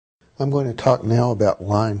I'm going to talk now about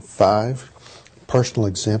line 5, personal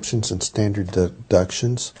exemptions and standard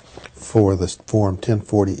deductions for the Form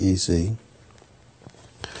 1040EZ.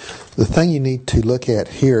 The thing you need to look at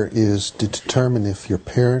here is to determine if your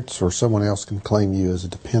parents or someone else can claim you as a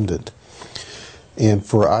dependent. And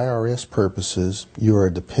for IRS purposes, you are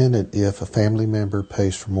a dependent if a family member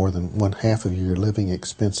pays for more than 1/2 of your living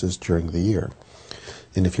expenses during the year.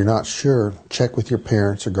 And if you're not sure, check with your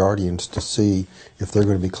parents or guardians to see if they're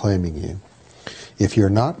going to be claiming you. If you're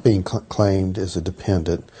not being claimed as a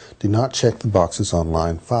dependent, do not check the boxes on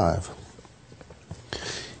line 5.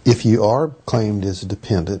 If you are claimed as a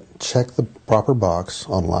dependent, check the proper box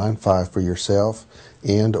on line 5 for yourself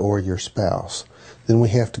and or your spouse. Then we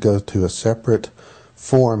have to go to a separate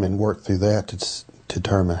form and work through that to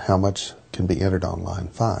determine how much can be entered on line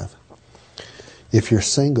 5. If you're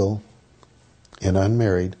single and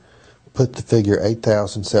unmarried, put the figure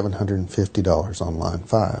 $8,750 on line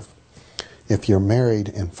 5. If you're married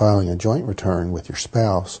and filing a joint return with your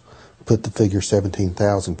spouse, put the figure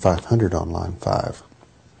 $17,500 on line 5.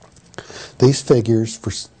 These figures for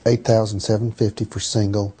 $8,750 for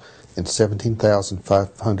single and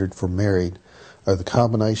 $17,500 for married are the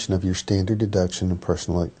combination of your standard deduction and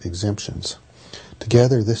personal exemptions.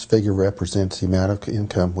 Together, this figure represents the amount of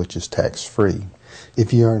income which is tax-free.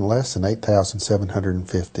 If you earn less than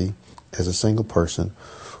 $8,750 as a single person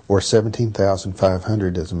or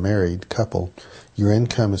 $17,500 as a married couple, your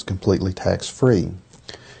income is completely tax-free.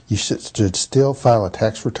 You should still file a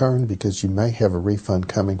tax return because you may have a refund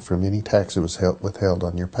coming from any tax that was withheld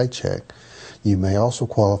on your paycheck. You may also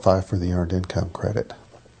qualify for the Earned Income Credit.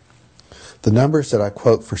 The numbers that I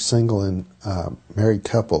quote for single and married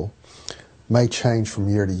couple may change from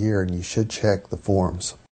year to year, and you should check the forms.